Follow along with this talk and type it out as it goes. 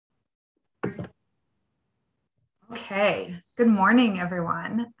Okay, good morning,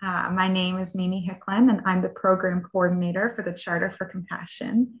 everyone. My name is Mimi Hicklin, and I'm the program coordinator for the Charter for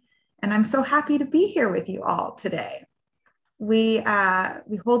Compassion. And I'm so happy to be here with you all today. We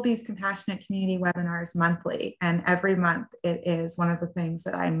hold these compassionate community webinars monthly, and every month it is one of the things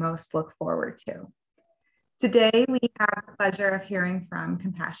that I most look forward to. Today, we have the pleasure of hearing from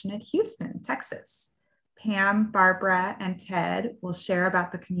Compassionate Houston, Texas. Pam, Barbara, and Ted will share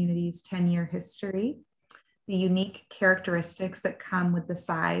about the community's 10-year history, the unique characteristics that come with the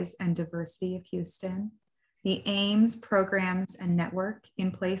size and diversity of Houston, the aims, programs, and network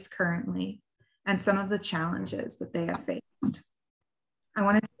in place currently, and some of the challenges that they have faced. I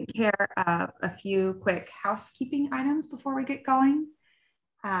want to take care of a few quick housekeeping items before we get going.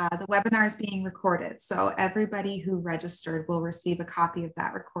 The webinar is being recorded, so everybody who registered will receive a copy of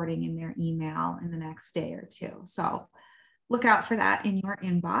that recording in their email in the next day or two. So look out for that in your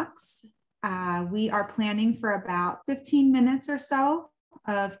inbox. We are planning for about 15 minutes or so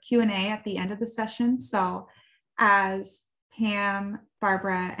of Q&A at the end of the session. So as Pam,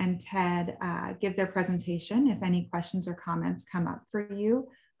 Barbara, and Ted give their presentation, if any questions or comments come up for you,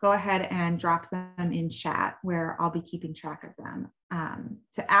 go ahead and drop them in chat where I'll be keeping track of them.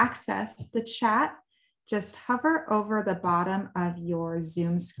 To access the chat, just hover over the bottom of your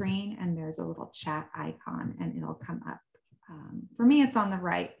Zoom screen and there's a little chat icon and it'll come up. For me, it's on the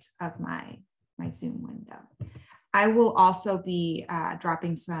right of my Zoom window. I will also be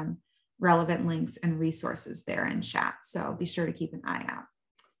dropping some relevant links and resources there in chat, so be sure to keep an eye out.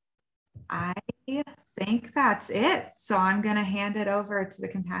 I think that's it. So I'm going to hand it over to the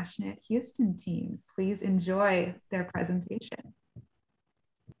Compassionate Houston team. Please enjoy their presentation.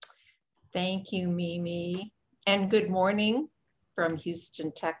 Thank you, Mimi. And good morning from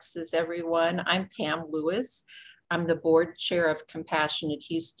Houston, Texas, everyone. I'm Pam Lewis. I'm the board chair of Compassionate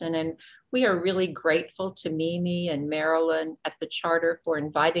Houston, and we are really grateful to Mimi and Marilyn at the Charter for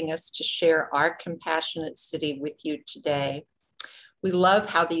inviting us to share our compassionate city with you today. We love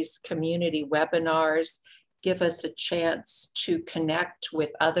how these community webinars give us a chance to connect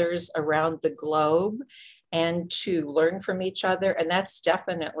with others around the globe and to learn from each other, and that's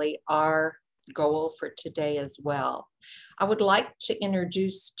definitely our goal for today as well. I would like to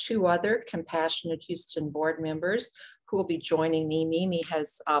introduce two other Compassionate Houston board members who will be joining me. Mimi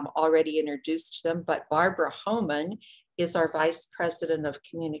has already introduced them, but Barbara Homan is our Vice President of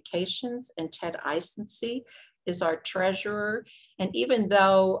Communications, and Ted Isensee is our treasurer. And even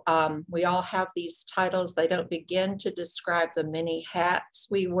though we all have these titles, they don't begin to describe the many hats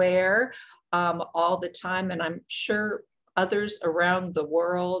we wear all the time. And I'm sure others around the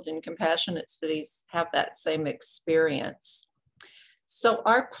world in compassionate cities have that same experience. So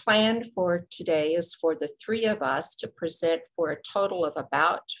our plan for today is for the three of us to present for a total of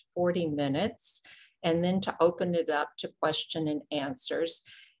about 40 minutes, and then to open it up to question and answers.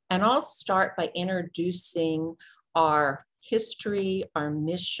 And I'll start by introducing our history, our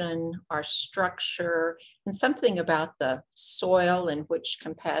mission, our structure, and something about the soil in which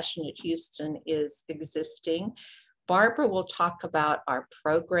Compassionate Houston is existing. Barbara will talk about our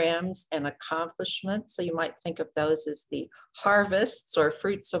programs and accomplishments. So you might think of those as the harvests or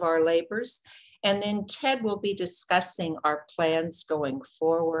fruits of our labors. And then Ted will be discussing our plans going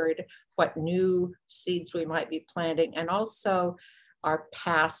forward, what new seeds we might be planting, and also our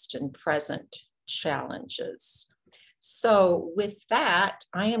past and present challenges. So with that,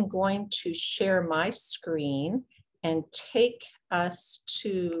 I am going to share my screen and take us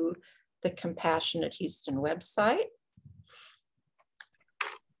to the Compassionate Houston website.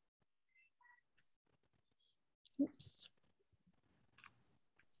 Oops.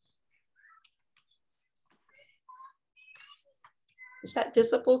 Is that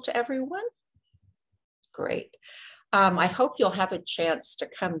visible to everyone? Great. I hope you'll have a chance to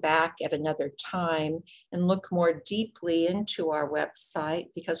come back at another time and look more deeply into our website,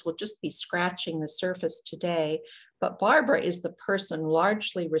 because we'll just be scratching the surface today. But Barbara is the person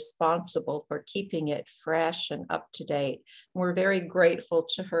largely responsible for keeping it fresh and up to date. We're very grateful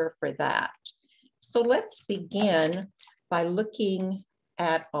to her for that. So let's begin by looking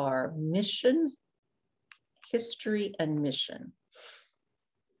at our mission, history, and mission.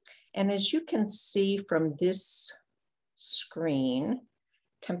 And as you can see from this screen,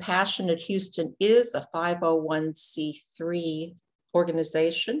 Compassionate Houston is a 501c3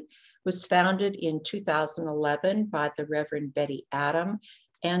 organization. It was founded in 2011 by the Reverend Betty Adam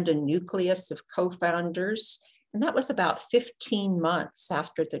and a nucleus of co-founders. And that was about 15 months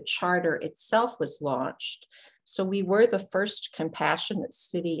after the charter itself was launched. So we were the first compassionate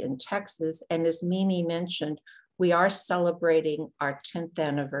city in Texas. And as Mimi mentioned, we are celebrating our 10th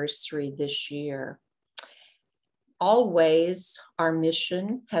anniversary this year. always, our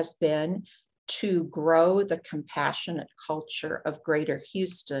mission has been to grow the compassionate culture of Greater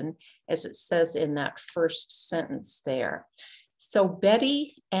Houston, as it says in that first sentence there. So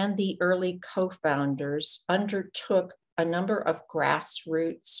Betty and the early co-founders undertook a number of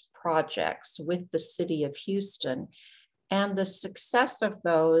grassroots projects with the city of Houston, and the success of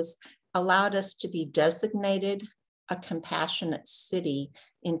those allowed us to be designated a compassionate city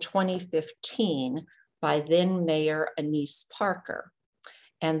in 2015 by then Mayor Annise Parker.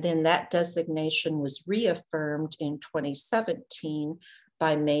 And then that designation was reaffirmed in 2017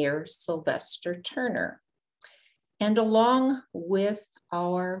 by Mayor Sylvester Turner. And along with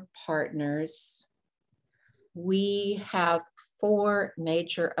our partners, we have 4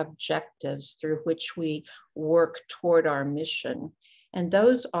 major objectives through which we work toward our mission. And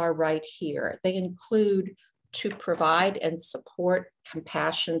those are right here. They include to provide and support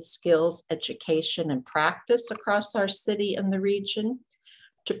compassion skills, education, and practice across our city and the region,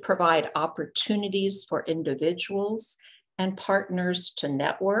 to provide opportunities for individuals and partners to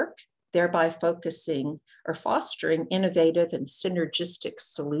network, thereby focusing or fostering innovative and synergistic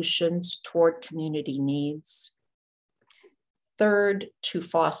solutions toward community needs. Third, to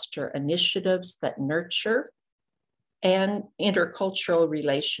foster initiatives that nurture and intercultural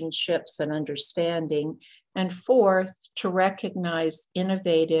relationships and understanding. And fourth, to recognize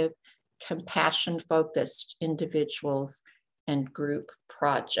innovative, compassion-focused individuals and group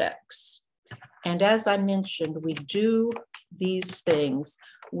projects. And as I mentioned, we do these things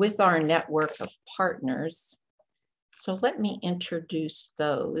with our network of partners. So let me introduce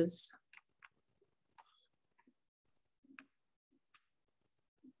those.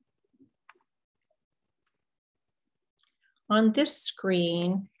 On this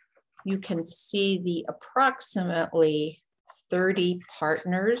screen, you can see the approximately 30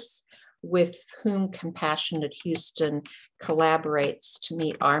 partners with whom Compassionate Houston collaborates to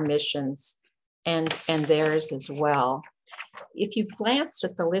meet our missions and theirs as well. If you glance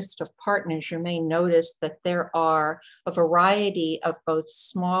at the list of partners, you may notice that there are a variety of both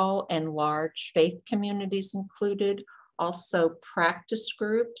small and large faith communities included, also practice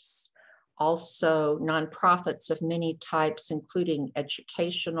groups, also nonprofits of many types, including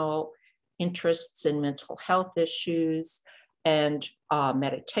educational interests in mental health issues and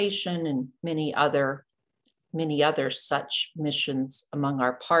meditation and many other such missions among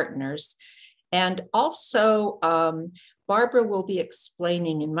our partners. And also, Barbara will be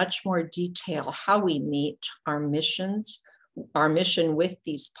explaining in much more detail how we meet our mission with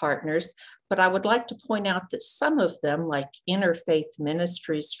these partners. But I would like to point out that some of them, like Interfaith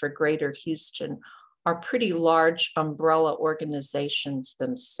Ministries for Greater Houston, are pretty large umbrella organizations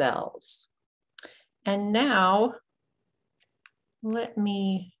themselves. And now, let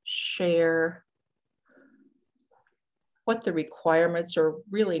me share what the requirements, or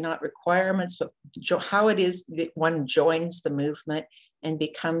really not requirements, but how it is that one joins the movement and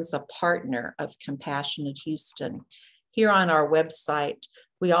becomes a partner of Compassionate Houston. Here on our website,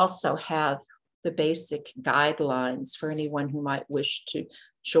 we also have the basic guidelines for anyone who might wish to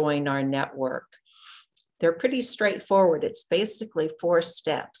join our network. They're pretty straightforward. It's basically 4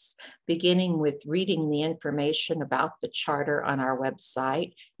 steps, beginning with reading the information about the charter on our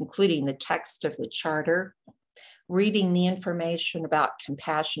website, including the text of the charter, reading the information about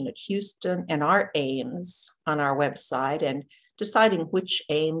Compassionate Houston and our aims on our website, and deciding which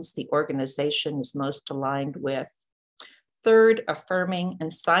aims the organization is most aligned with. Third, affirming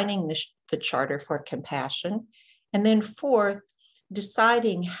and signing the Charter for Compassion. And then fourth,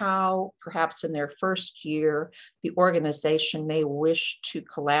 deciding how, perhaps in their first year, the organization may wish to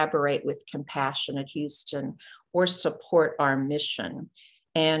collaborate with Compassionate Houston or support our mission.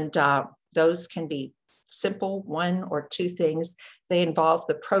 And those can be simple 1 or 2 things. They involve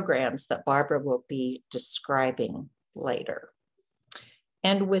the programs that Barbara will be describing later.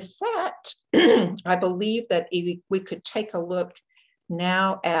 And with that, I believe that we could take a look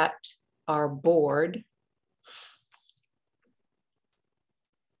now at our board.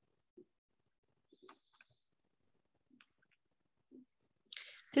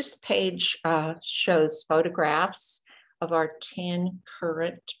 This page shows photographs of our 10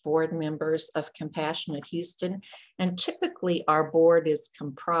 current board members of Compassionate Houston. And typically our board is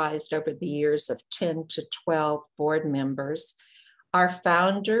comprised over the years of 10 to 12 board members. Our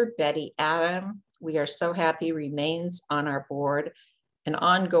founder, Betty Adam, we are so happy remains on our board, an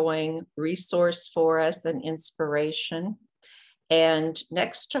ongoing resource for us and inspiration. And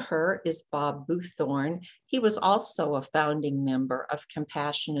next to her is Bob Boothorn. He was also a founding member of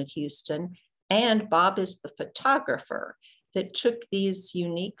Compassionate Houston, and Bob is the photographer that took these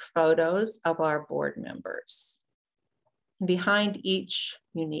unique photos of our board members. Behind each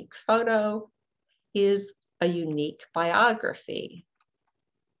unique photo is a unique biography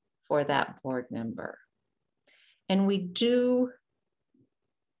for that board member. And we do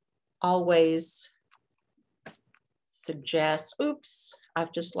always suggest, oops,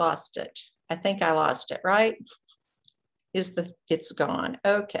 I've just lost it. I think I lost it, right? It's gone.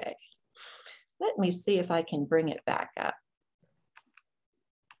 Okay. Let me see if I can bring it back up.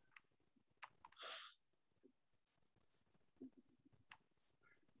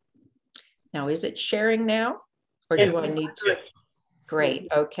 Now, is it sharing now? Or do I need to? Great,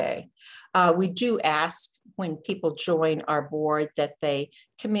 okay. We do ask when people join our board that they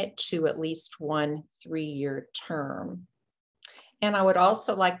commit to at least 1 3-year term. And I would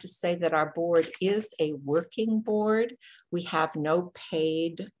also like to say that our board is a working board. We have no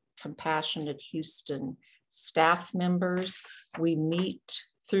paid Compassionate Houston staff members. We meet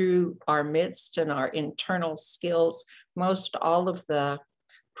through our midst and our internal skills. Most all of the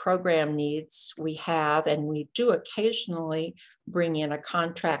program needs we have, and we do occasionally bring in a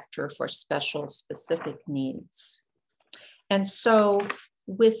contractor for special specific needs. And so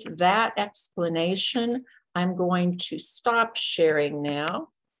with that explanation, I'm going to stop sharing now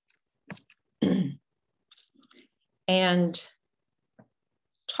and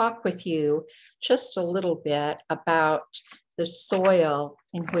talk with you just a little bit about the soil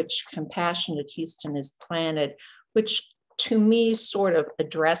in which Compassionate Houston is planted, which to me sort of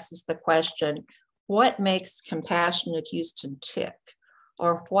addresses the question, what makes Compassionate Houston tick?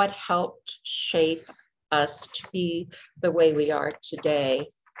 Or what helped shape us to be the way we are today?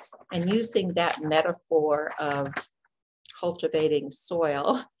 And using that metaphor of cultivating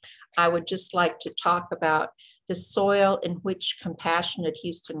soil, I would just like to talk about the soil in which Compassionate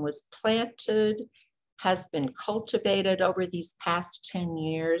Houston was planted, has been cultivated over these past 10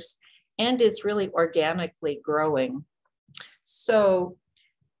 years, and is really organically growing. So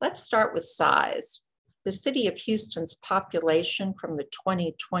let's start with size. The city of Houston's population from the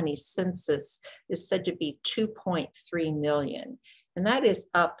 2020 census is said to be 2.3 million, and that is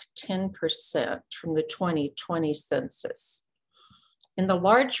up 10% from the 2020 census. In the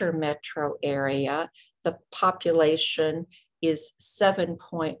larger metro area, the population is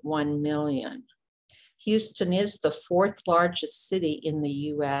 7.1 million. Houston is the 4th largest city in the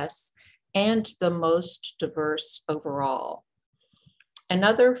US and the most diverse overall.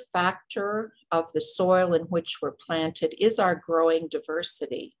 Another factor of the soil in which we're planted is our growing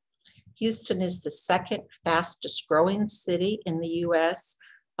diversity. Houston is the 2nd fastest growing city in the US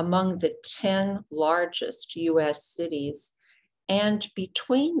among the 10 largest US cities. And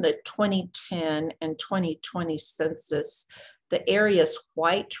between the 2010 and 2020 census, the area's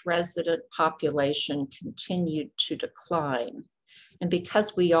white resident population continued to decline. And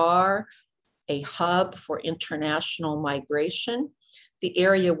because we are a hub for international migration, the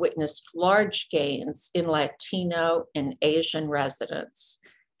area witnessed large gains in Latino and Asian residents,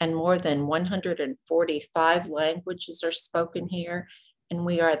 and more than 145 languages are spoken here. And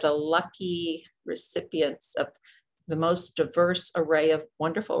we are the lucky recipients of the most diverse array of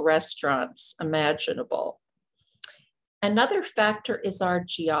wonderful restaurants imaginable. Another factor is our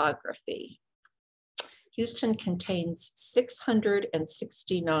geography. Houston contains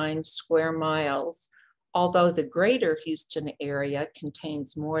 669 square miles, although the greater Houston area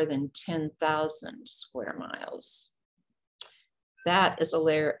contains more than 10,000 square miles. That is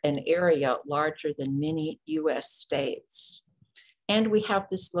an area larger than many US states. And we have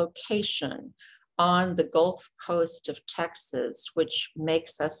this location on the Gulf Coast of Texas, which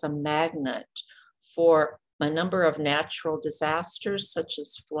makes us a magnet for a number of natural disasters such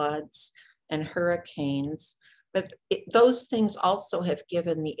as floods and hurricanes. But those things also have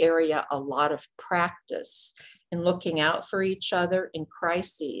given the area a lot of practice in looking out for each other in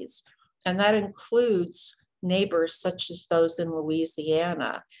crises. And that includes neighbors such as those in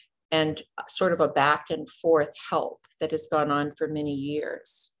Louisiana and sort of a back and forth help that has gone on for many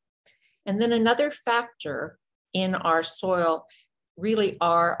years. And then another factor in our soil really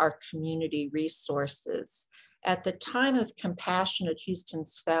are our community resources. At the time of Compassionate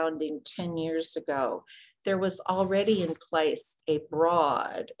Houston's founding 10 years ago, there was already in place a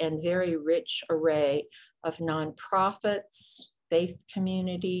broad and very rich array of nonprofits, faith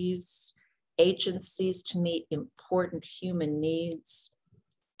communities, agencies to meet important human needs,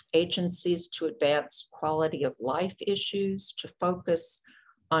 agencies to advance quality of life issues, to focus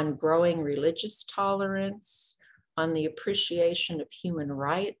on growing religious tolerance, on the appreciation of human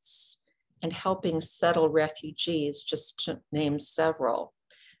rights, and helping settle refugees, just to name several.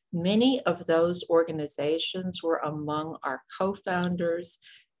 Many of those organizations were among our co-founders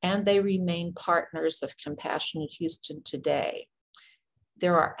and they remain partners of Compassionate Houston today.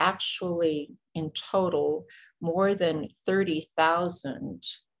 There are actually, in total, more than 30,000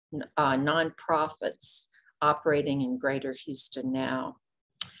 nonprofits operating in Greater Houston now.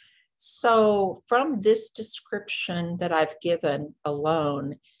 So from this description that I've given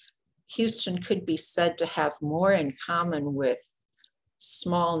alone, Houston could be said to have more in common with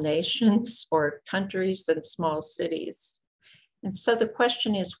small nations or countries than small cities. And so the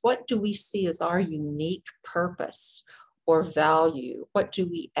question is, what do we see as our unique purpose or value? What do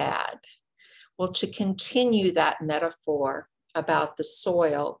we add? Well, to continue that metaphor about the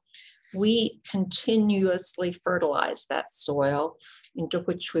soil, we continuously fertilize that soil into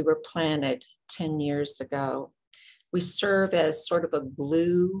which we were planted 10 years ago. We serve as sort of a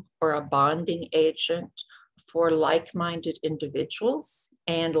glue or a bonding agent for like-minded individuals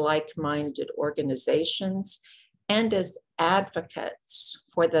and like-minded organizations, and as advocates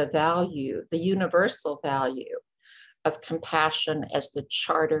for the value, the universal value of compassion as the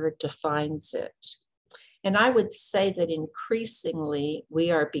Charter defines it. And I would say that increasingly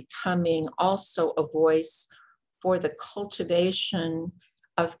we are becoming also a voice for the cultivation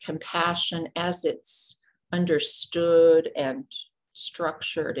of compassion as it's understood and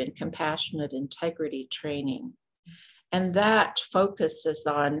structured in compassionate integrity training. And that focuses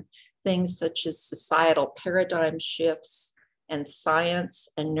on things such as societal paradigm shifts and science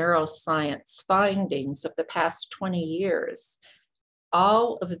and neuroscience findings of the past 20 years.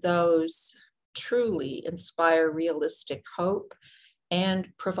 All of those truly inspire realistic hope and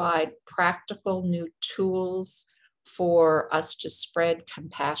provide practical new tools for us to spread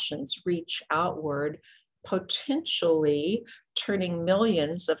compassion's reach outward, potentially turning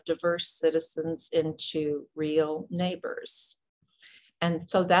millions of diverse citizens into real neighbors. And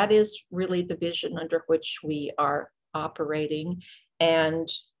so that is really the vision under which we are operating. And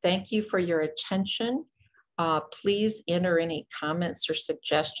thank you for your attention. Please enter any comments or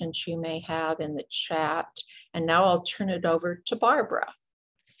suggestions you may have in the chat. And now I'll turn it over to Barbara.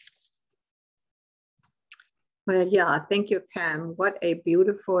 Well, yeah, thank you, Pam. What a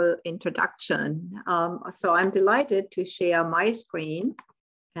beautiful introduction. So I'm delighted to share my screen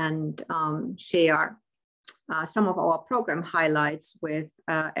and share some of our program highlights with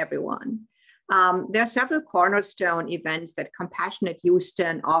everyone. There are several cornerstone events that Compassionate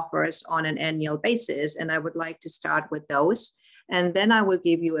Houston offers on an annual basis, and I would like to start with those. And then I will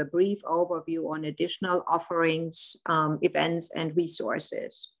give you a brief overview on additional offerings, events, and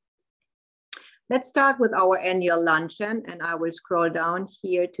resources. Let's start with our annual luncheon, and I will scroll down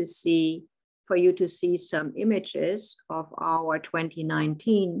here to see, for you to see some images of our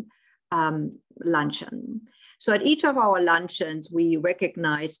 2019 luncheon. So at each of our luncheons, we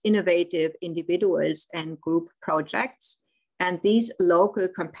recognize innovative individuals and group projects, and these local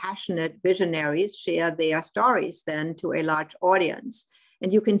compassionate visionaries share their stories then to a large audience.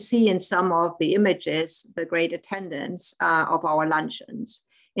 And you can see in some of the images the great attendance of our luncheons.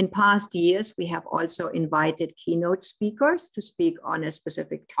 In past years, we have also invited keynote speakers to speak on a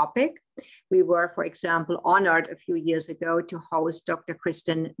specific topic. We were, for example, honored a few years ago to host Dr.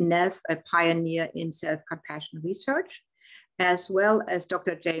 Kristin Neff, a pioneer in self-compassion research, as well as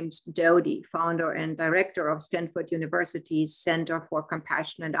Dr. James Doty, founder and director of Stanford University's Center for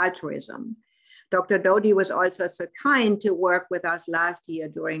Compassion and Altruism. Dr. Doty was also so kind to work with us last year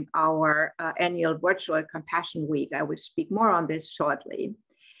during our annual virtual Compassion Week. I will speak more on this shortly.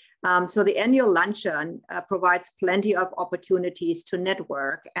 So the annual luncheon provides plenty of opportunities to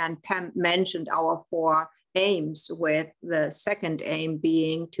network, and Pam mentioned our 4 aims, with the second aim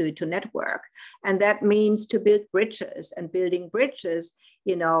being to network. And that means to build bridges, and building bridges,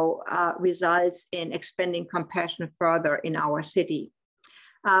 you know, results in expanding compassion further in our city.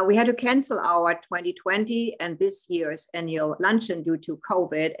 We had to cancel our 2020 and this year's annual luncheon due to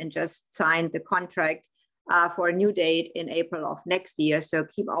COVID, and just signed the contract for a new date in April of next year. So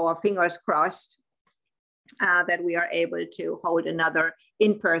keep our fingers crossed that we are able to hold another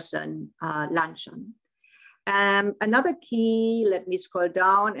in-person luncheon. Another key, let me scroll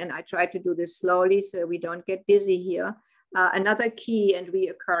down, and I try to do this slowly so we don't get dizzy here. Another key and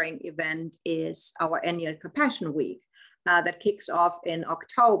reoccurring event is our annual Compassion Week that kicks off in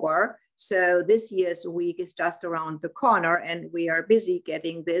October. So this year's week is just around the corner, and we are busy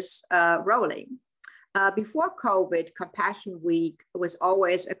getting this rolling. Before COVID, Compassion Week was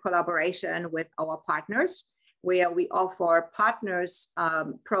always a collaboration with our partners, where we offer partners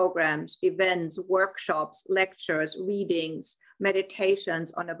programs, events, workshops, lectures, readings,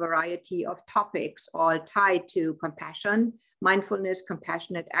 meditations on a variety of topics, all tied to compassion, mindfulness,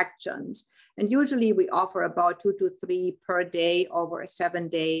 compassionate actions. And usually we offer about 2 to 3 per day over a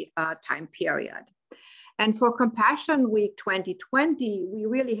 7-day time period. And for Compassion Week 2020, we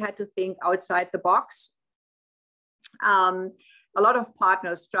really had to think outside the box. A lot of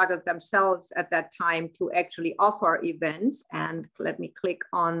partners struggled themselves at that time to actually offer events. And let me click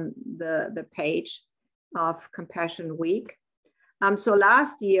on the page of Compassion Week. So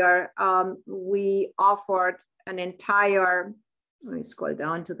last year, we offered an entire, let me scroll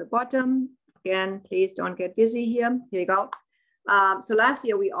down to the bottom. Again, please don't get dizzy here. Here you go. So last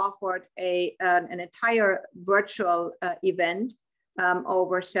year, we offered an entire virtual event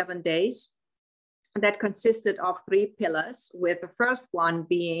over 7 days that consisted of 3 pillars, with the first one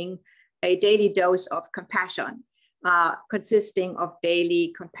being a daily dose of compassion, consisting of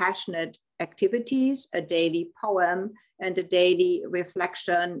daily compassionate activities, a daily poem, and a daily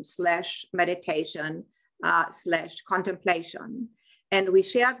reflection / meditation / contemplation. And we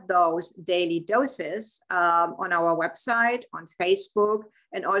shared those daily doses on our website, on Facebook,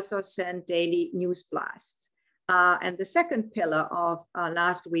 and also sent daily news blasts. And the second pillar of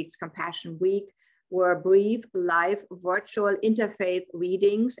last week's Compassion Week were brief, live, virtual interfaith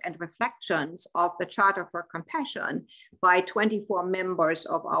readings and reflections of the Charter for Compassion by 24 members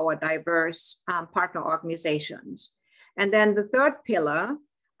of our diverse partner organizations. And then the third pillar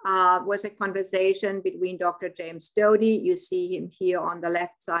was a conversation between Dr. James Doty, you see him here on the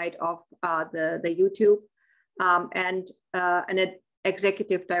left side of the YouTube, and an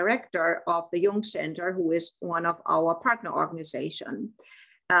executive director of the Jung Center, who is one of our partner organizations.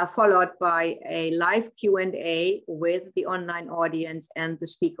 Followed by a live Q&A with the online audience and the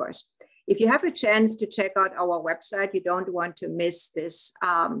speakers. If you have a chance to check out our website, you don't want to miss this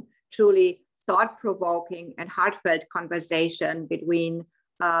truly thought-provoking and heartfelt conversation between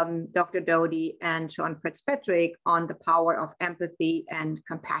Dr. Doty and Sean Fitzpatrick on the power of empathy and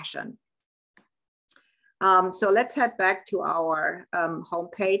compassion. So let's head back to our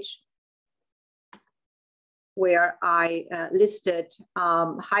homepage, where I listed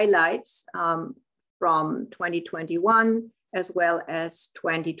highlights from 2021 as well as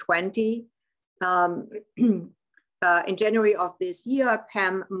 2020. In January of this year,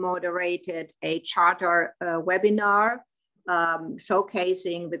 Pam moderated a charter webinar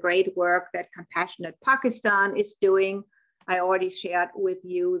showcasing the great work that Compassionate Pakistan is doing. I already shared with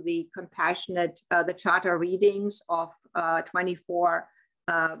you the the charter readings of 24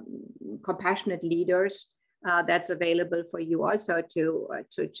 compassionate leaders. That's available for you also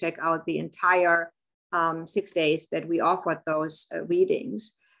to check out the entire 6 days that we offered those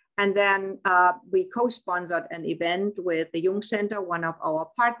readings. And then we co-sponsored an event with the Jung Center, one of our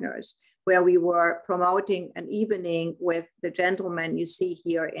partners, where we were promoting an evening with the gentleman you see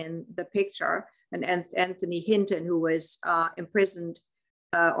here in the picture, and Anthony Hinton, who was imprisoned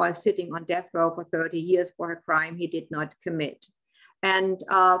or sitting on death row for 30 years for a crime he did not commit. And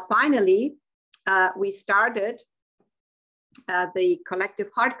finally, we started the Collective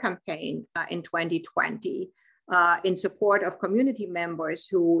Heart campaign in 2020 in support of community members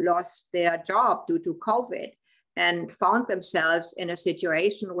who lost their job due to COVID and found themselves in a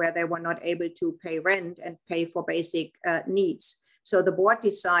situation where they were not able to pay rent and pay for basic needs. So the board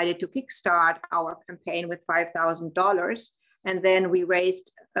decided to kickstart our campaign with $5,000, and then we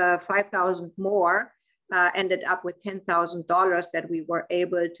raised 5,000 more. Ended up with $10,000 that we were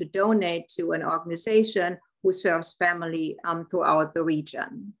able to donate to an organization who serves family throughout the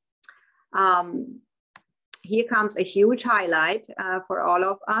region. Here comes a huge highlight for all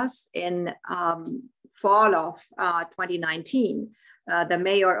of us. In fall of 2019, the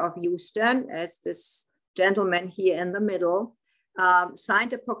mayor of Houston, as this gentleman here in the middle,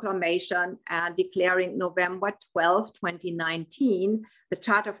 signed a proclamation declaring November 12, 2019, the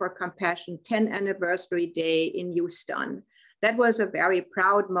Charter for Compassion 10th Anniversary Day in Houston. That was a very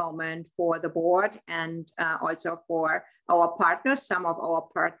proud moment for the board and also for our partners. Some of our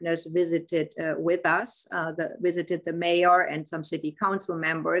partners visited with us, visited the mayor and some city council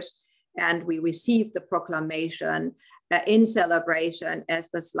members, and we received the proclamation in celebration, as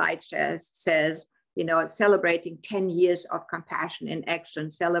the slide says, you know, celebrating 10 years of compassion in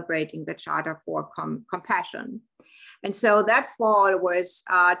action, celebrating the Charter for Compassion. And so that fall was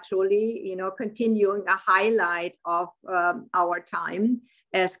truly, you know, continuing a highlight of our time,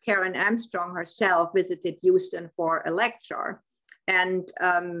 as Karen Armstrong herself visited Houston for a lecture. And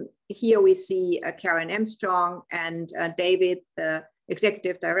here we see Karen Armstrong and David, the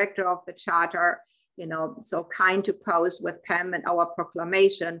executive director of the Charter, you know, so kind to pose with Pam and our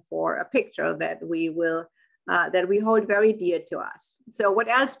proclamation for a picture that we will, that we hold very dear to us. So what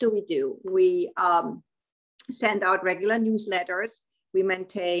else do? We send out regular newsletters We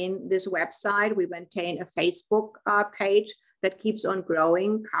maintain this website. We maintain a Facebook page that keeps on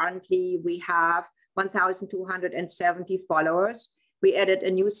growing. Currently, we have 1,270 followers. We added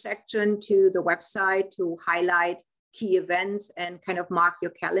a new section to the website to highlight key events and kind of mark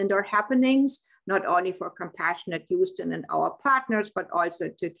your calendar happenings, not only for Compassionate Houston and our partners, but also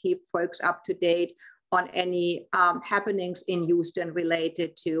to keep folks up to date on any happenings in Houston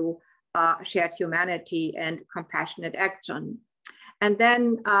related to shared humanity and compassionate action. And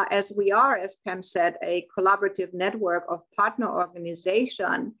then as we are, as Pam said, a collaborative network of partner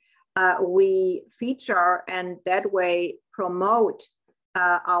organizations, we feature and that way promote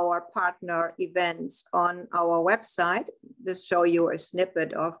our partner events on our website. This shows you a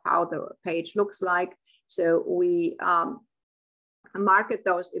snippet of how the page looks like. So we market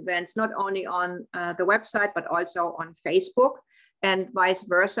those events not only on the website, but also on Facebook and vice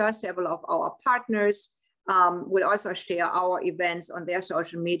versa. Several of our partners will also share our events on their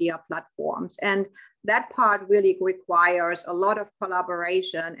social media platforms. And that part really requires a lot of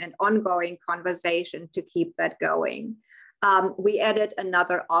collaboration and ongoing conversations to keep that going. We added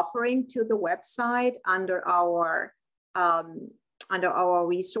another offering to the website under our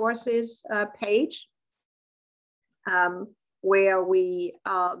resources page, where we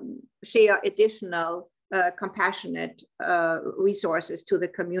share additional compassionate resources to the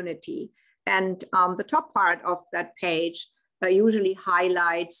community. And the top part of that page usually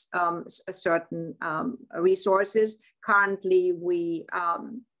highlights certain resources. Currently, we are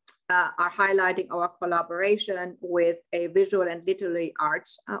highlighting our collaboration with a visual and literary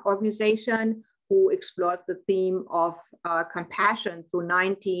arts organization who explores the theme of compassion through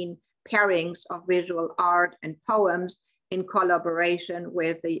 19 pairings of visual art and poems in collaboration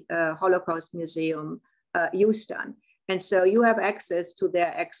with the Holocaust Museum Houston. And so you have access to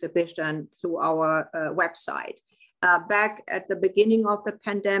their exhibition through our website. Back at the beginning of the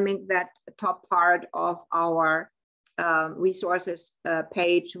pandemic, that top part of our resources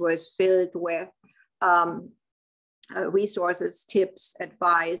page was filled with resources, tips,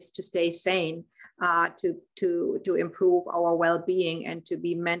 advice to stay sane, to improve our well-being and to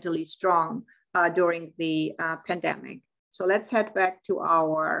be mentally strong during the pandemic. So let's head back to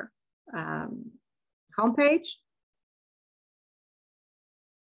our homepage.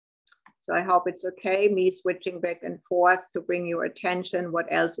 So I hope it's okay, me switching back and forth to bring your attention what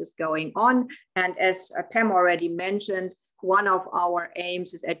else is going on. And as Pam already mentioned, one of our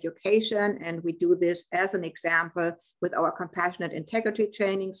aims is education, and we do this as an example with our Compassionate Integrity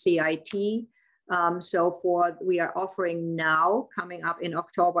Training, CIT. We are offering now, coming up in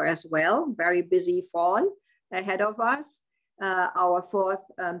October as well, very busy fall ahead of us, our fourth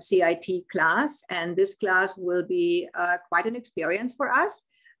CIT class. And this class will be quite an experience for us.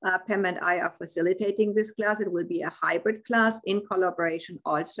 Pam and I are facilitating this class. It will be a hybrid class in collaboration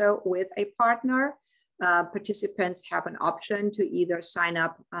also with a partner. Participants have an option to either sign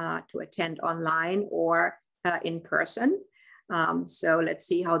up to attend online or in person. So let's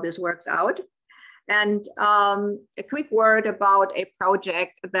see how this works out. And a quick word about a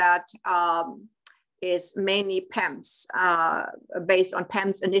project that is mainly Pam's, based on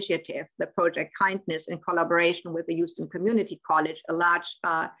Pam's initiative, the Project Kindness, in collaboration with the Houston Community College, a large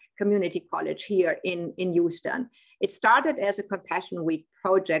community college here in Houston. It started as a Compassion Week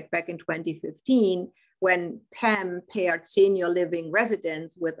project back in 2015, when Pam paired senior living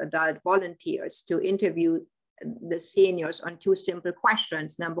residents with adult volunteers to interview the seniors on two simple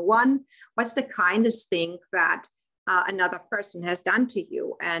questions. Number one, what's the kindest thing that another person has done to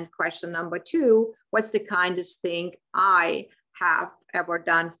you? And question number two, what's the kindest thing I have ever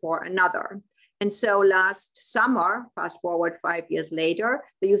done for another? And so last summer, fast forward 5 years later,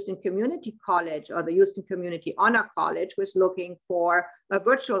 the Houston Community College, or the Houston Community Honor College, was looking for a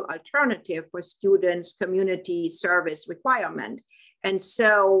virtual alternative for students' community service requirement. And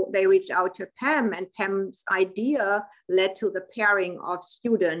so they reached out to Pam, and Pam's idea led to the pairing of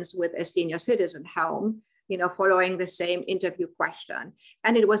students with a senior citizen home, following the same interview question.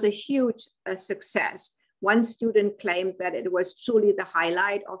 And it was a huge success. One student claimed that it was truly the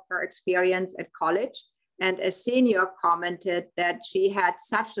highlight of her experience at college. And a senior commented that she had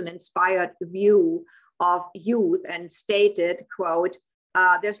such an inspired view of youth and stated, quote,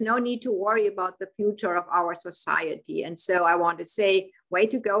 there's no need to worry about the future of our society. And so I want to say, way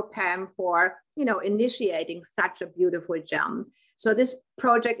to go, Pam, for initiating such a beautiful gem. So this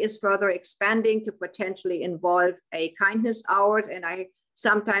project is further expanding to potentially involve a kindness hours, and I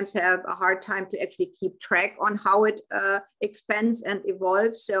sometimes have a hard time to actually keep track on how it expands and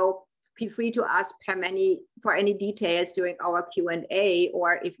evolves. So feel free to ask Pam for any details during our Q&A,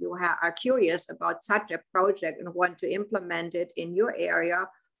 or if you are curious about such a project and want to implement it in your area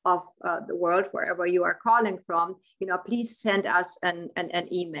of the world, wherever you are calling from, please send us an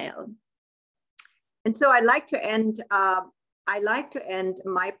email. And so I'd like to end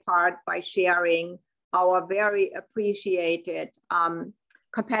my part by sharing our very appreciated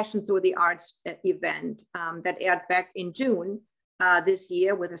Compassion Through the Arts event that aired back in June this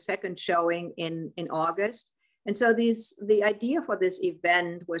year, with a second showing in August. And so the idea for this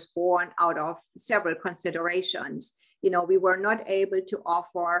event was born out of several considerations. We were not able to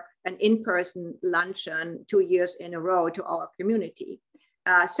offer an in-person luncheon 2 years in a row to our community.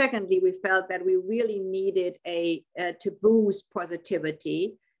 Secondly, we felt that we really needed to boost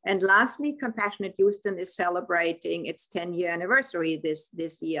positivity. And lastly, Compassionate Houston is celebrating its 10-year anniversary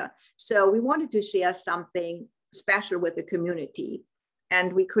this year. So we wanted to share something special with the community.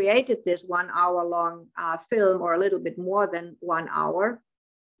 And we created this 1 hour long film, or a little bit more than 1 hour,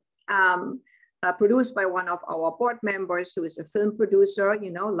 produced by one of our board members who is a film producer,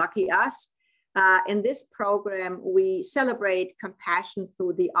 lucky us. In this program, we celebrate compassion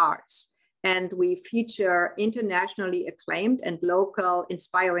through the arts, and we feature internationally acclaimed and local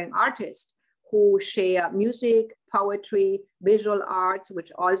inspiring artists who share music, poetry, visual arts,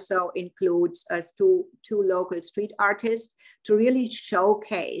 which also includes two local street artists, to really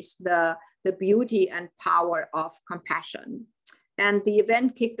showcase the beauty and power of compassion. And the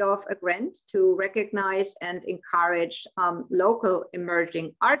event kicked off a grant to recognize and encourage local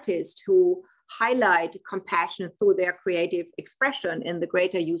emerging artists who highlight compassion through their creative expression in the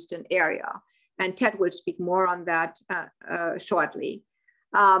greater Houston area. And Ted will speak more on that shortly.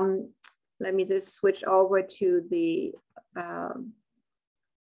 Let me just switch over to the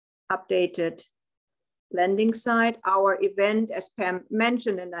updated landing site. Our event, as Pam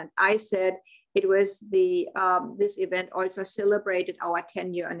mentioned, and I said, it was this event also celebrated our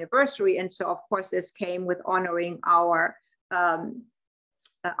 10-year anniversary. And so, of course, this came with honoring our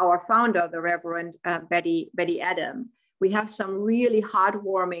founder, the Reverend Betty Adam. We have some really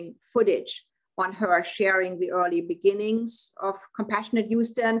heartwarming footage on her sharing the early beginnings of Compassionate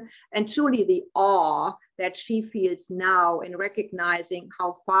Houston, and truly the awe that she feels now in recognizing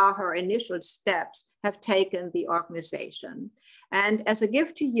how far her initial steps have taken the organization. And as a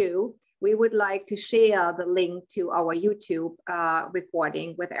gift to you, we would like to share the link to our YouTube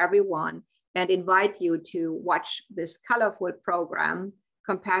recording with everyone and invite you to watch this colorful program,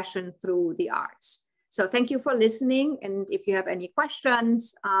 Compassion Through the Arts. So thank you for listening. And if you have any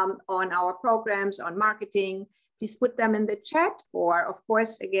questions on our programs, on marketing, please put them in the chat, or of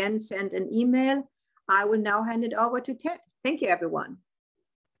course, again, send an email. I will now hand it over to Ted. Thank you, everyone.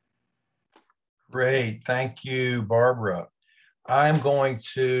 Great, thank you, Barbara. I'm going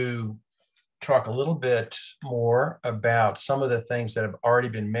to talk a little bit more about some of the things that have already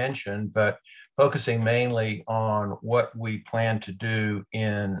been mentioned, but focusing mainly on what we plan to do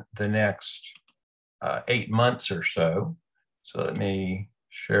in the next 8 months or so. So let me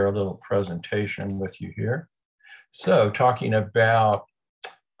share a little presentation with you here. So talking about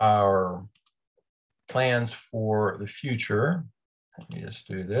our plans for the future. Let me just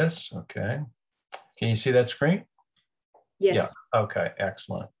do this, okay. Can you see that screen? Yes. Yeah, okay,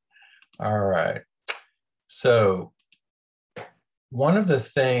 excellent. All right, so one of the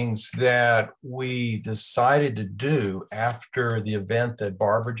things that we decided to do after the event that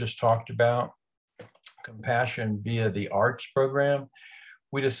Barbara just talked about, Compassion via the Arts program,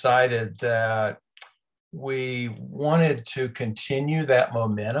 we decided that we wanted to continue that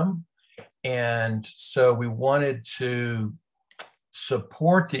momentum. And so we wanted to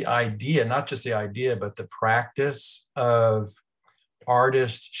support the idea, not just the idea, but the practice of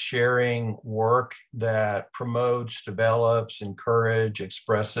artists sharing work that promotes, develops, encourages,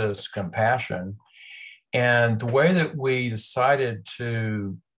 expresses compassion. And the way that we decided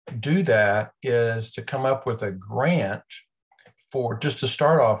to do that is to come up with a grant for, just to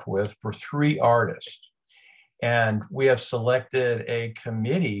start off with, for 3 artists. And we have selected a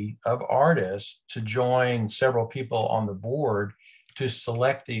committee of artists to join several people on the board to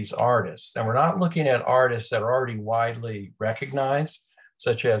select these artists. And we're not looking at artists that are already widely recognized,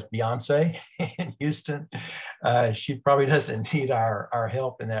 such as Beyonce in Houston. She probably doesn't need our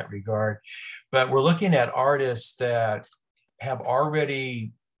help in that regard. But we're looking at artists that have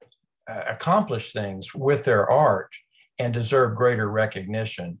already accomplished things with their art and deserve greater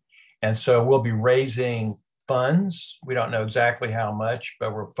recognition. And so we'll be raising funds. We don't know exactly how much,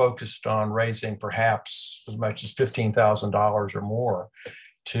 but we're focused on raising perhaps as much as $15,000 or more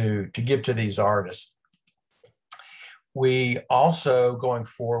to give to these artists. We also, going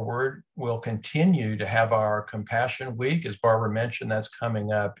forward, will continue to have our Compassion Week. As Barbara mentioned, that's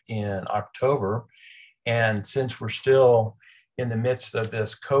coming up in October. And since we're still in the midst of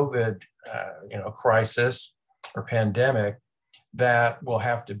this COVID crisis or pandemic, that will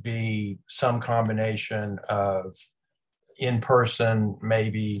have to be some combination of in-person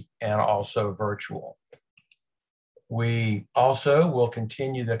maybe, and also virtual. We also will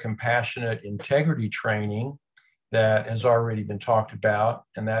continue the compassionate integrity training that has already been talked about,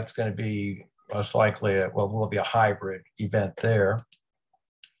 and that's going to be most likely, will be a hybrid event there.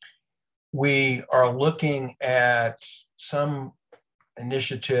 We are looking at some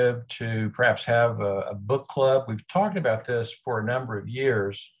initiative to perhaps have a book club. We've talked about this for a number of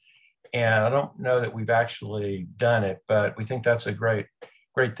years, and I don't know that we've actually done it, but we think that's a great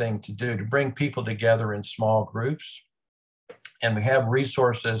thing to do, to bring people together in small groups. And we have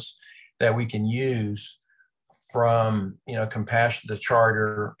resources that we can use from, Compassion, the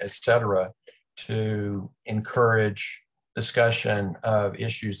Charter, et cetera, to encourage discussion of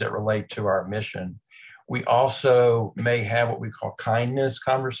issues that relate to our mission. We also may have what we call kindness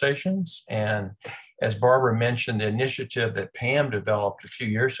conversations. And as Barbara mentioned, the initiative that Pam developed a few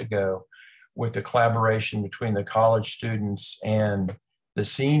years ago with the collaboration between the college students and the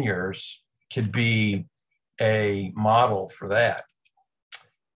seniors could be a model for that.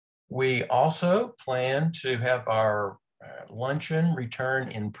 We also plan to have our luncheon return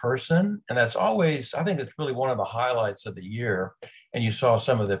in person. And that's always, I think it's really one of the highlights of the year. And you saw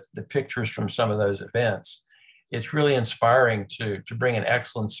some of the pictures from some of those events. It's really inspiring to bring an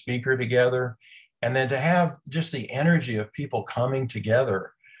excellent speaker together, and then to have just the energy of people coming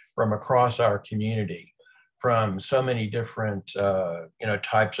together from across our community, from so many different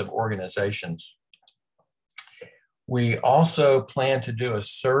types of organizations. We also plan to do a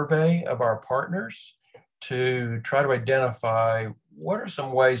survey of our partners to try to identify what are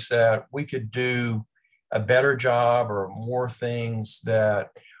some ways that we could do a better job or more things that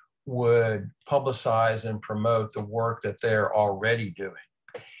would publicize and promote the work that they're already doing.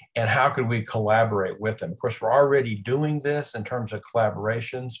 And how could we collaborate with them? Of course, we're already doing this in terms of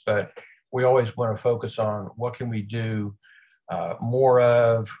collaborations, but we always want to focus on what can we do more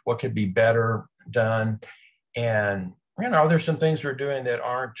of, what could be better done. And there's some things we're doing that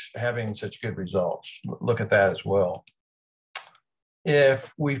aren't having such good results. Look at that as well.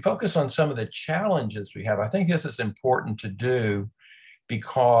 If we focus on some of the challenges we have, I think this is important to do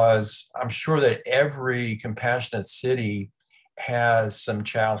because I'm sure that every compassionate city has some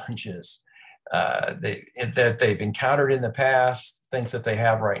challenges that they've encountered in the past, things that they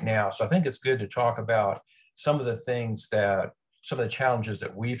have right now. So I think it's good to talk about some of the challenges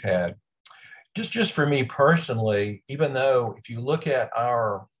that we've had. Just for me personally, even though if you look at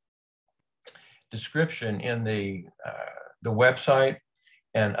our description in the website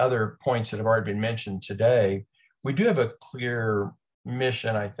and other points that have already been mentioned today, we do have a clear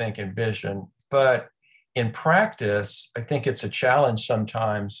mission, I think, and vision. But in practice, I think it's a challenge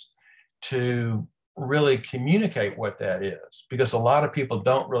sometimes to really communicate what that is, because a lot of people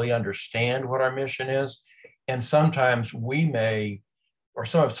don't really understand what our mission is. And sometimes we may, or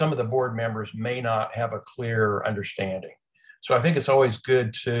some of the board members may not have a clear understanding. So I think it's always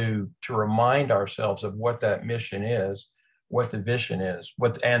good to remind ourselves of what that mission is, what the vision is,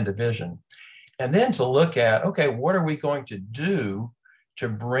 and the vision. And then to look at, okay, what are we going to do to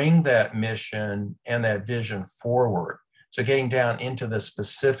bring that mission and that vision forward? So getting down into the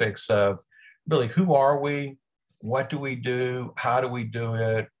specifics of really, who are we? What do we do? How do we do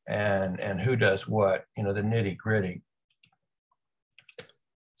it? And who does what? The nitty gritty.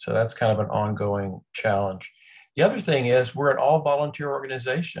 So that's kind of an ongoing challenge. The other thing is we're an all volunteer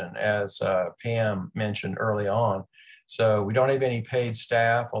organization, as Pam mentioned early on. So we don't have any paid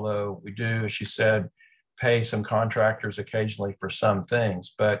staff, although we do, as she said, pay some contractors occasionally for some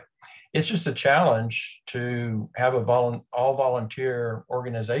things. But it's just a challenge to have all volunteer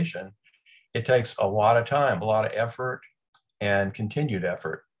organization. It takes a lot of time, a lot of effort, and continued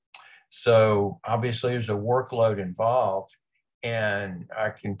effort. So obviously there's a workload involved. And I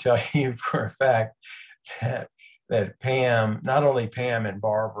can tell you for a fact that Pam, not only Pam and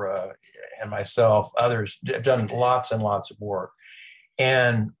Barbara and myself, others have done lots and lots of work.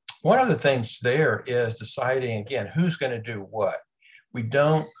 And one of the things there is deciding, again, who's going to do what. We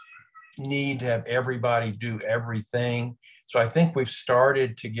don't need to have everybody do everything. So I think we've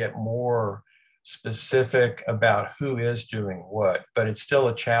started to get more specific about who is doing what, but it's still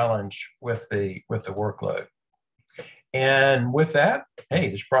a challenge with the workload. And with that, hey,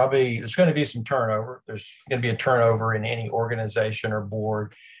 there's going to be some turnover. There's going to be a turnover in any organization or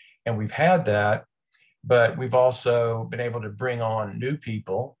board, and we've had that. but we've also been able to bring on new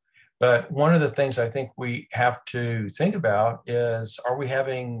people. But one of the things I think we have to think about is, are we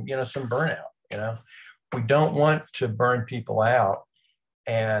having, some burnout? We don't want to burn people out.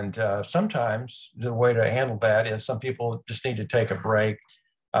 And sometimes the way to handle that is some people just need to take a break.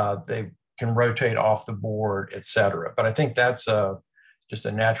 They can rotate off the board, et cetera. But I think that's just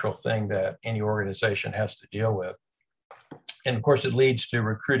a natural thing that any organization has to deal with. And of course, it leads to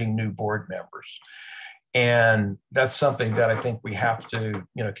recruiting new board members. And that's something that I think we have to,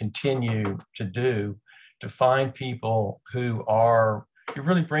 continue to do, to find people who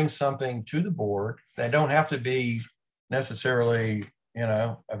really bring something to the board. They don't have to be necessarily,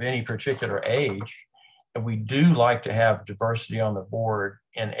 of any particular age. And we do like to have diversity on the board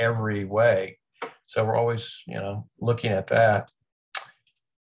in every way. So we're always, looking at that.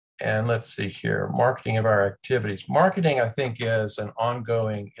 And let's see here, marketing of our activities. Marketing, I think, is an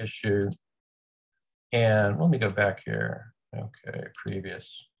ongoing issue. And let me go back here. Okay,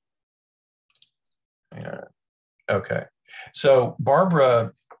 previous. Yeah. Okay. So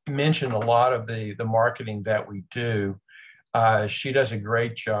Barbara mentioned a lot of the marketing that we do. She does a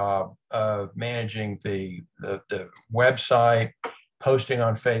great job of managing the website, posting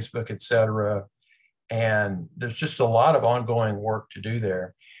on Facebook, et cetera. And there's just a lot of ongoing work to do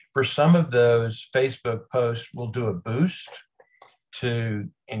there. For some of those Facebook posts, we'll do a boost to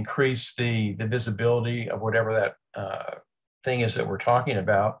increase the visibility of whatever that thing is that we're talking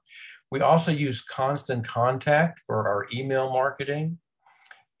about. We also use Constant Contact for our email marketing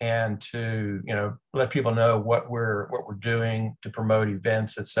and to let people know what we're doing to promote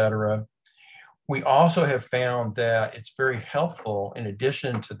events, et cetera. We also have found that it's very helpful, in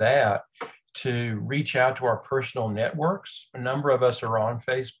addition to that, to reach out to our personal networks. A number of us are on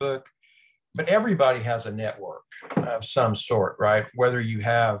Facebook, but everybody has a network of some sort, right? Whether you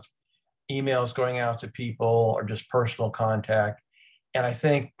have emails going out to people or just personal contact. And I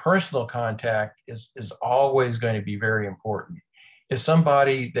think personal contact is always going to be very important. If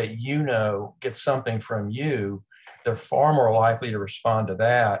somebody that gets something from you, they're far more likely to respond to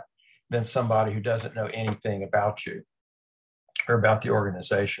that than somebody who doesn't know anything about you or about the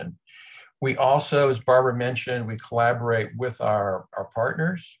organization. We also, as Barbara mentioned, we collaborate with our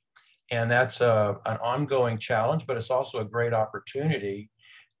partners, and that's an ongoing challenge, but it's also a great opportunity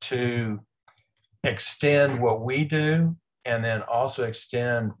to extend what we do and then also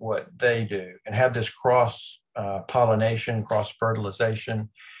extend what they do and have this cross-pollination, cross-fertilization,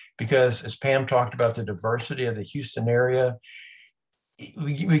 because as Pam talked about the diversity of the Houston area,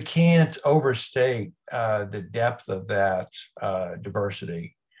 we can't overstate the depth of that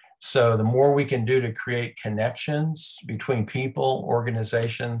diversity. So the more we can do to create connections between people,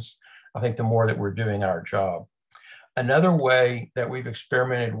 organizations, I think the more that we're doing our job. Another way that we've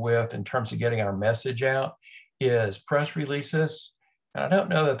experimented with in terms of getting our message out is press releases. And I don't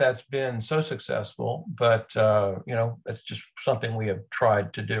know that that's been so successful, but that's just something we have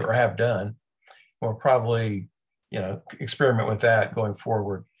tried to do or have done. We'll probably, experiment with that going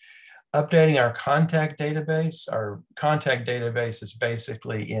forward. Updating our contact database. Our contact database is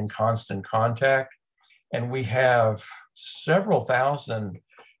basically in Constant Contact, and we have several thousand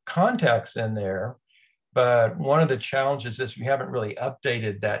contacts in there. But one of the challenges is we haven't really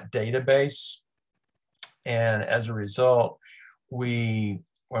updated that database. And as a result, when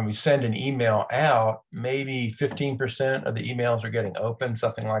we send an email out, maybe 15% of the emails are getting opened,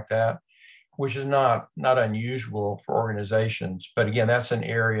 something like that, which is not unusual for organizations. But again, that's an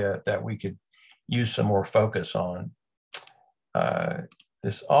area that we could use some more focus on.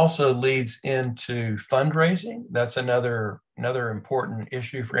 This also leads into fundraising. That's another important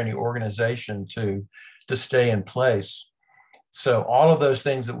issue for any organization to stay in place. So all of those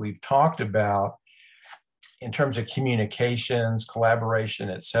things that we've talked about in terms of communications, collaboration,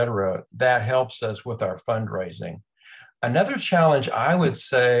 et cetera, that helps us with our fundraising. Another challenge I would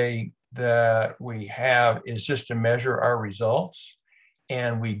say that we have is just to measure our results.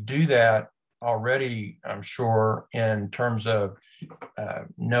 And we do that already, I'm sure, in terms of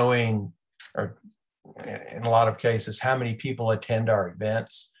knowing, or in a lot of cases, how many people attend our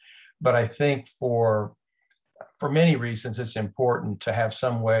events. But I think for many reasons, it's important to have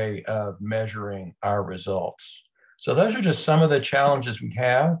some way of measuring our results. So those are just some of the challenges we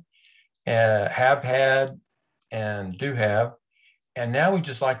have had, and do have. And now we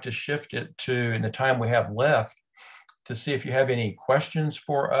just like to shift it to, in the time we have left, to see if you have any questions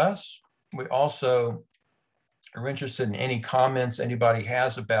for us. We also are interested in any comments anybody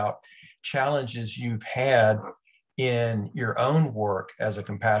has about challenges you've had in your own work as a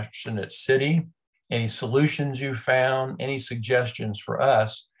compassionate city, any solutions you found, any suggestions for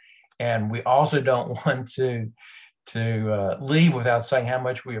us. And we also don't want to leave without saying how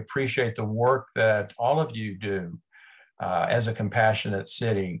much we appreciate the work that all of you do as a compassionate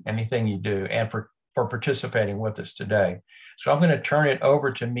city, anything you do, and for participating with us today. So I'm going to turn it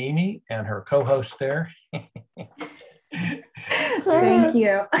over to Mimi and her co-host there. Thank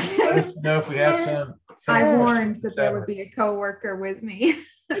you. Let us know if we have some I warned that there would be a coworker with me.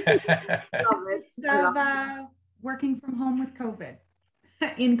 Love it. So working from home with COVID,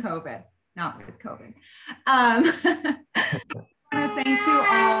 in COVID, not with COVID. I want to thank you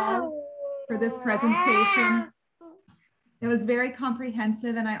all for this presentation. It was very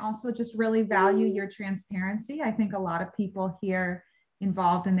comprehensive, and I also just really value your transparency. I think a lot of people here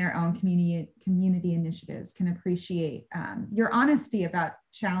involved in their own community initiatives can appreciate your honesty about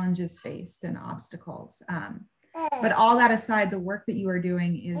challenges faced and obstacles. But all that aside, the work that you are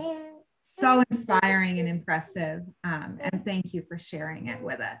doing is so inspiring and impressive, and thank you for sharing it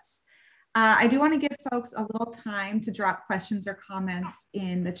with us. I do want to give folks a little time to drop questions or comments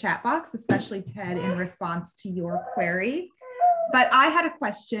in the chat box, especially Ted, in response to your query. But I had a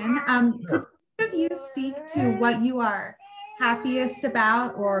question. Could each of you speak to what you are happiest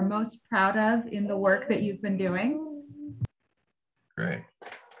about or most proud of in the work that you've been doing? Great.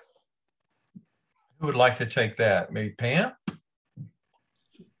 Who would like to take that? Maybe Pam?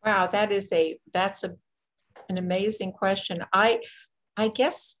 Wow, that's an amazing question. I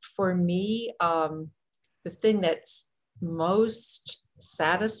guess for me, the thing that's most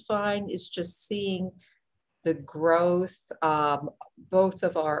satisfying is just seeing the growth, both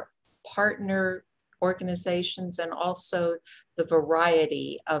of our partner organizations and also the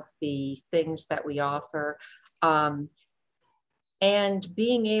variety of the things that we offer. And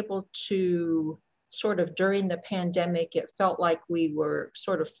being able to sort of during the pandemic, it felt like we were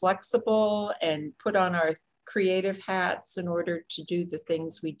sort of flexible and put on our creative hats in order to do the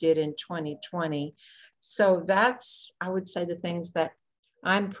things we did in 2020. So that's, I would say, the things that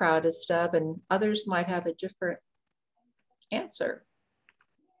I'm proudest of, and others might have a different answer.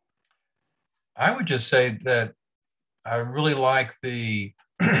 I would just say that I really like the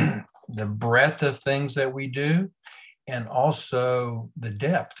the breadth of things that we do, and also the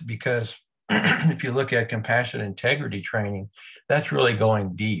depth, because if you look at compassion integrity training, that's really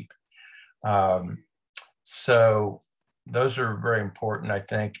going deep. So those are very important, I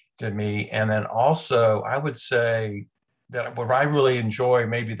think, to me. And then also, I would say that what I really enjoy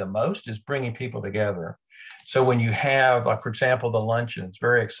maybe the most is bringing people together. So when you have, like, for example, the luncheon, it's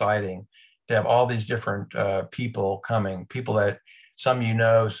very exciting to have all these different people coming, people that some you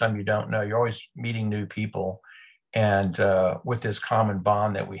know, some you don't know. You're always meeting new people. And with this common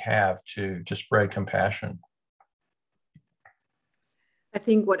bond that we have to spread compassion. I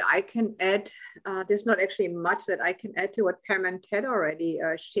think what I can add, there's not actually much that I can add to what Pam and Ted already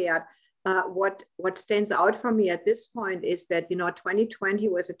shared. What stands out for me at this point is that, 2020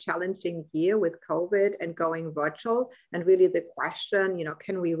 was a challenging year with COVID and going virtual. And really the question,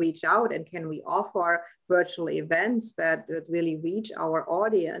 can we reach out and can we offer virtual events that really reach our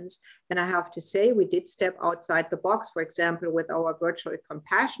audience? And I have to say, we did step outside the box, for example, with our virtual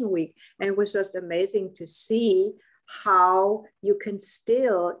Compassion Week. And it was just amazing to see how you can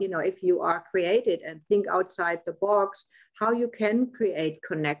still, if you are creative and think outside the box, how you can create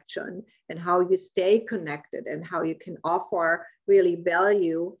connection and how you stay connected and how you can offer really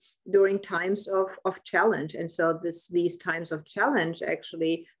value during times of challenge. And so these times of challenge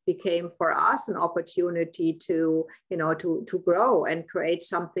actually became for us an opportunity to grow and create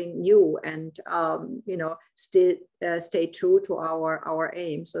something new and, still stay true to our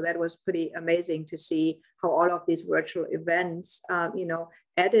aim. So that was pretty amazing to see how all of these virtual events,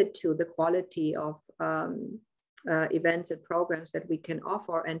 added to the quality of events and programs that we can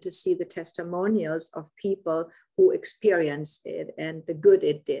offer, and to see the testimonials of people who experienced it and the good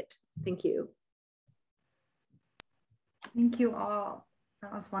it did. Thank you. Thank you all.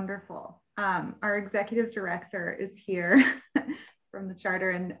 That was wonderful. Our executive director is here from the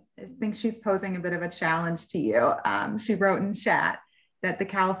charter, and I think she's posing a bit of a challenge to you. She wrote in chat that the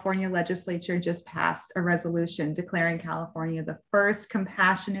California legislature just passed a resolution declaring California the first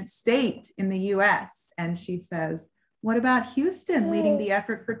compassionate state in the US. And she says, what about Houston leading the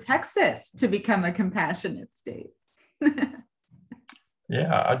effort for Texas to become a compassionate state?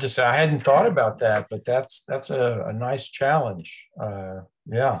 Yeah, I hadn't thought about that, but that's a nice challenge.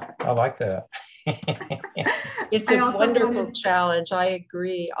 Yeah, I like that. It's a wonderful challenge. I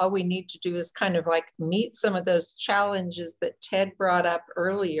agree. All we need to do is kind of like meet some of those challenges that Ted brought up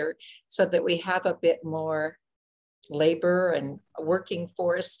earlier, so that we have a bit more labor and working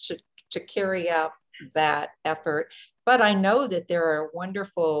force to carry out that effort. But I know that there are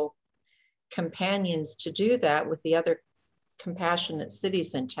wonderful companions to do that with the other compassionate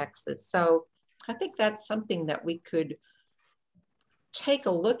cities in Texas. So I think that's something that we could take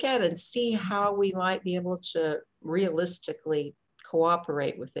a look at and see how we might be able to realistically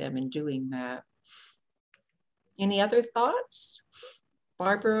cooperate with them in doing that. Any other thoughts,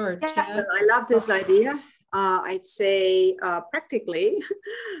 Barbara or Ted? Well, I love this idea. I'd say practically,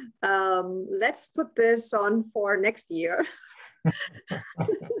 let's put this on for next year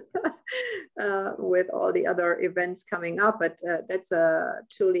with all the other events coming up. But that's a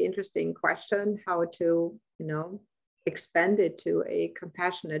truly interesting question, how to, expand it to a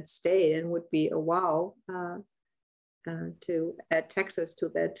compassionate state, and would be a wow to add Texas to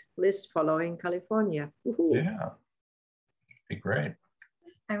that list following California. Yeah, be great.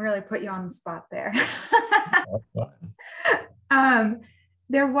 I really put you on the spot there.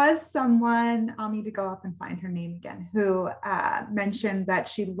 There was someone, I'll need to go up and find her name again, who mentioned that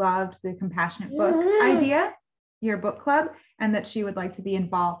she loved the compassionate book idea, your book club, and that she would like to be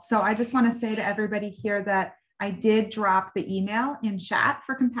involved. So I just want to say to everybody here that I did drop the email in chat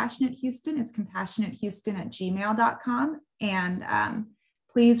for Compassionate Houston. It's compassionatehouston@gmail.com. And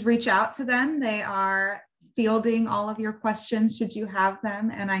please reach out to them. They are fielding all of your questions should you have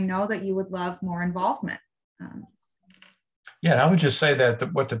them. And I know that you would love more involvement. Yeah, and I would just say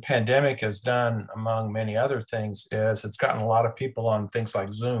that what the pandemic has done, among many other things, is it's gotten a lot of people on things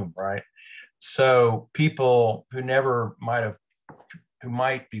like Zoom, right? So people who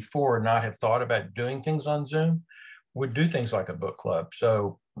might before not have thought about doing things on Zoom would do things like a book club.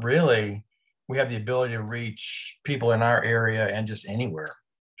 So really, we have the ability to reach people in our area and just anywhere.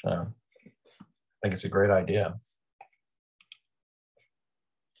 So I think it's a great idea.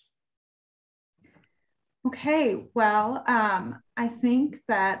 Okay, well, I think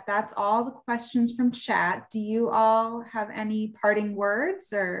that's all the questions from chat. Do you all have any parting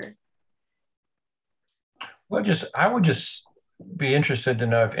words or? Well, I would just be interested to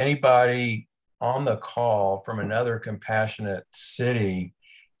know if anybody on the call from another compassionate city,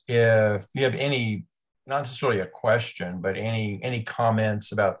 if you have any, not necessarily a question, but any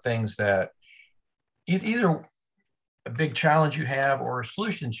comments about things that either a big challenge you have or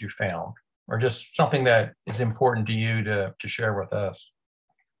solutions you found, or just something that is important to you to share with us.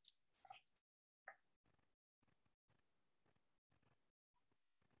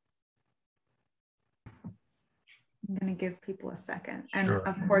 I'm going to give people a second, and Sure.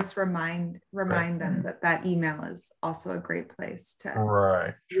 of course remind them that email is also a great place to.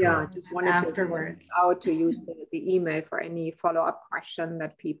 Right. Sure. Yeah, I just wanted afterwards to how to use the email for any follow-up question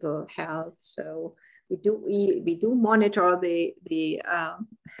that people have. So we do monitor the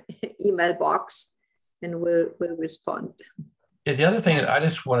email box, and we'll respond. The other thing that I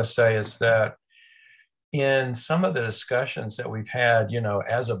just want to say is that in some of the discussions that we've had,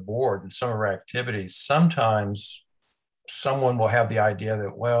 as a board and some of our activities, sometimes someone will have the idea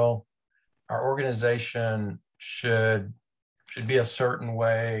that, well, our organization should be a certain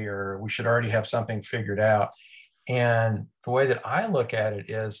way, or we should already have something figured out. And the way that I look at it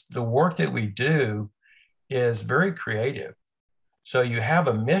is the work that we do is very creative. So you have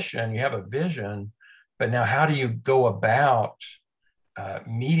a mission, you have a vision, but now how do you go about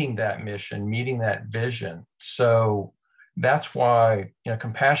meeting that mission, meeting that vision? So that's why,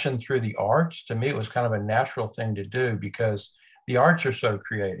 compassion through the arts, to me, it was kind of a natural thing to do because the arts are so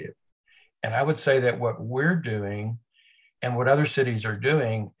creative. And I would say that what we're doing and what other cities are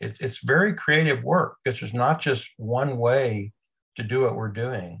doing, it's very creative work, because there's not just one way to do what we're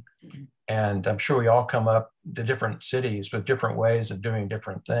doing. And I'm sure we all come up to different cities with different ways of doing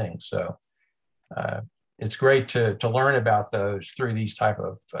different things. So it's great to learn about those through these type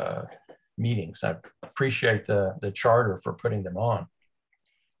of meetings. I appreciate the charter for putting them on.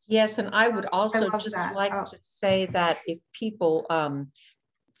 Yes, and I would also just like to say that if people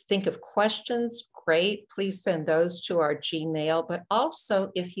think of questions, great, please send those to our Gmail. But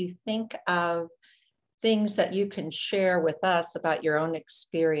also if you think of things that you can share with us about your own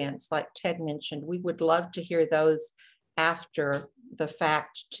experience, like Ted mentioned, we would love to hear those after the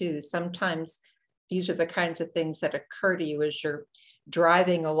fact too. Sometimes these are the kinds of things that occur to you as you're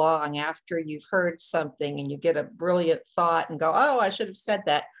driving along after you've heard something and you get a brilliant thought and go, oh, I should have said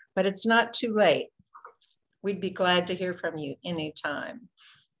that, but it's not too late. We'd be glad to hear from you anytime.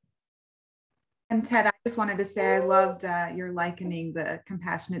 And Ted, I just wanted to say I loved your likening the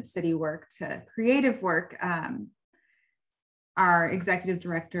compassionate city work to creative work. Our executive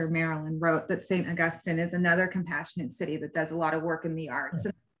director, Marilyn, wrote that St. Augustine is another compassionate city that does a lot of work in the arts.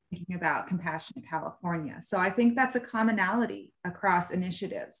 And thinking about Compassionate California. So I think that's a commonality across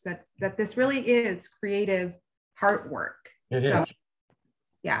initiatives, that this really is creative heart work. It is.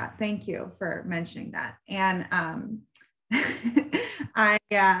 Yeah, thank you for mentioning that. And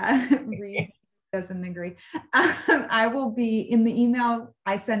Reed doesn't agree. I will be in the email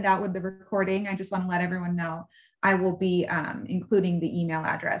I send out with the recording. I just want to let everyone know I will be including the email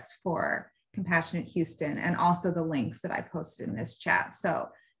address for Compassionate Houston and also the links that I posted in this chat. So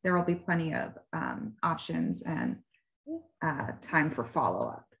there will be plenty of options and time for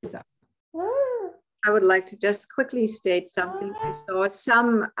follow-up. So I would like to just quickly state something. I saw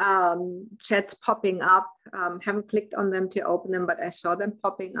some chats popping up. Haven't clicked on them to open them, but I saw them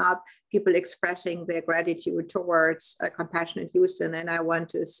popping up, people expressing their gratitude towards Compassionate Houston. And I want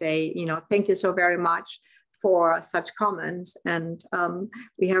to say, thank you so very much for such comments. And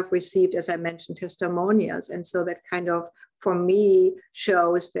we have received, as I mentioned, testimonials. And so that kind of, for me,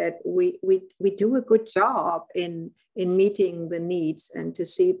 shows that we do a good job in meeting the needs, and to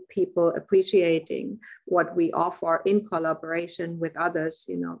see people appreciating what we offer in collaboration with others,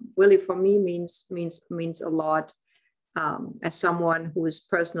 really for me means a lot, as someone whose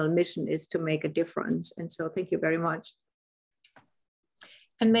personal mission is to make a difference. And so thank you very much.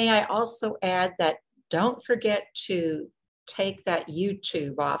 And may I also add that don't forget to take that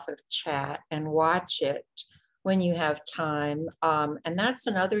YouTube off of chat and watch it when you have time. And that's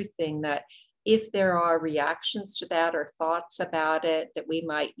another thing, that if there are reactions to that or thoughts about it that we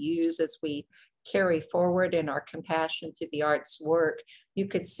might use as we carry forward in our Compassion Through the Arts work, you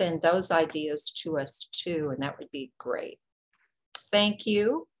could send those ideas to us too, and that would be great. Thank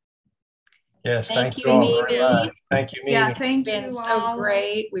you. Yes, thank you you, all very Mimi. much. Thank you, Mimi. yeah, thank It's you been all. so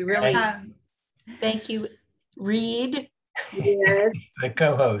great. We really thank you, Reed. Yes. The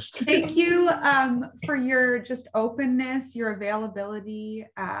co-host. Thank you for your just openness, your availability,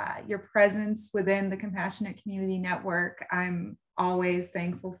 your presence within the Compassionate Community Network. I'm always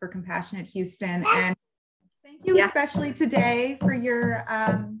thankful for Compassionate Houston, and thank you especially today for your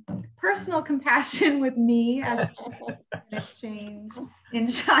personal compassion with me as a change in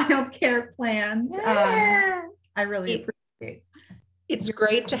childcare plans. I really appreciate it. It's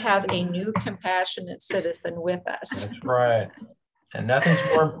great to have a new compassionate citizen with us. That's right. And nothing's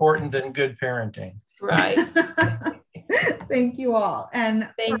more important than good parenting. Right. Thank you all. And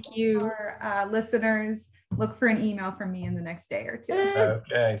thank you. For listeners, look for an email from me in the next day or two.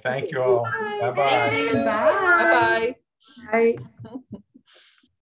 Okay. Thank you all. Bye-bye. Bye. Bye-bye. Bye.